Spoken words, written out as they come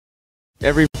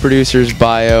Every producer's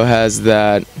bio has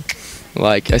that,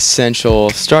 like, essential,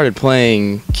 started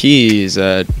playing keys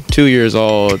at 2 years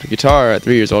old, guitar at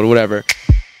 3 years old, whatever.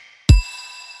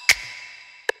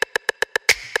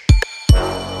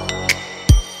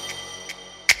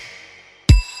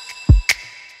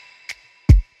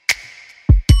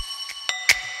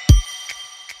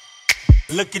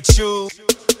 Look at you,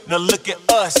 now look at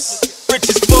us.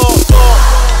 Riches fall.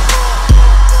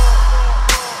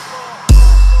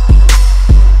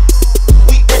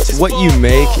 What you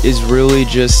make is really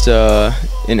just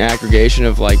an aggregation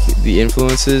of like the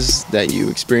influences that you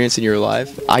experience in your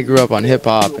life. I grew up on hip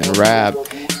hop and rap,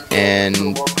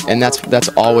 and that's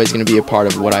always going to be a part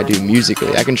of what I do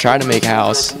musically. I can try to make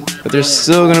house, but there's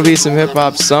still going to be some hip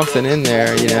hop something in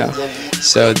there, you know.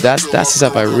 So that's the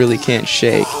stuff I really can't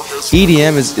shake.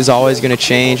 EDM is always going to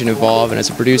change and evolve, and as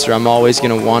a producer, I'm always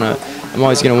going to want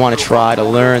to try to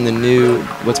learn the new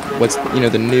what's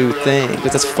the new thing,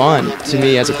 because that's fun to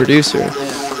me as a producer.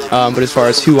 But as far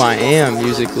as who I am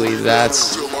musically,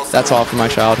 that's all from my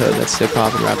childhood. That's hip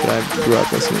hop and rap that I grew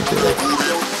up listening to.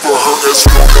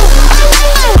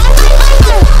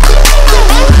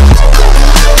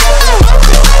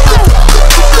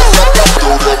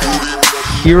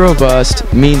 Herobust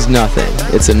means nothing.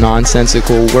 It's a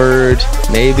nonsensical word,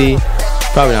 maybe.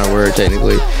 Probably not a word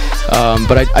technically.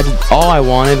 But all I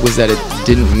wanted was that it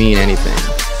didn't mean anything.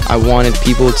 I wanted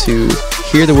people to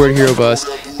hear the word Herobust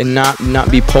and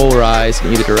not be polarized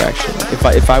in either direction.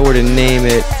 If I were to name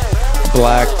it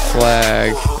Black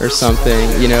Flag or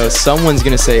something, you know, someone's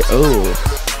gonna say, "Oh,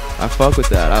 I fuck with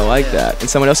that. I like that," and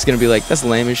someone else is gonna be like, "That's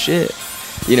lame as shit."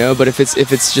 You know, but if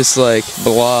it's just like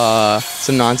blah,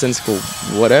 some nonsensical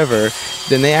whatever,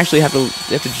 then they actually have to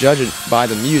judge it by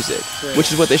the music,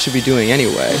 which is what they should be doing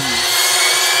anyway.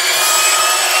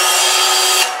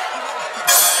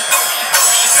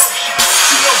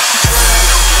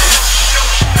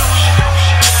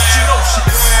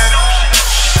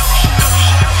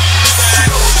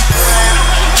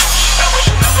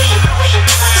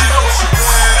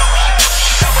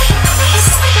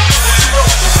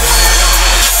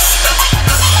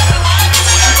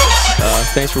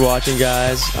 Thanks for watching,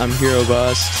 guys. I'm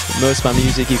Herobust. Most of my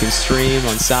music you can stream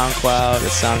on SoundCloud at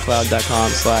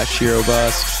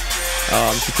soundcloud.com/Herobust.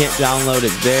 If you can't download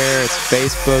it there, it's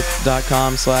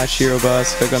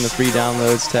facebook.com/Herobust. Click on the free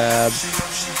downloads tab.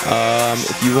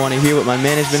 If you want to hear what my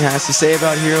management has to say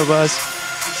about Herobust,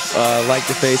 like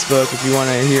the Facebook. If you want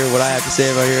to hear what I have to say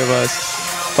about Herobust,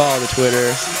 follow the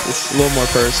Twitter. It's a little more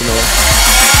personal.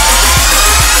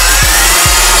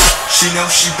 She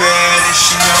knows she bad and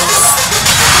she knows.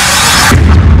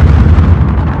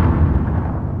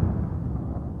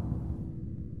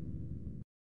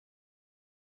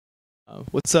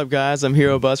 What's up, guys? I'm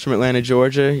Herobust from Atlanta,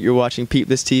 Georgia. You're watching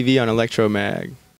PeepThis TV on Electro Mag.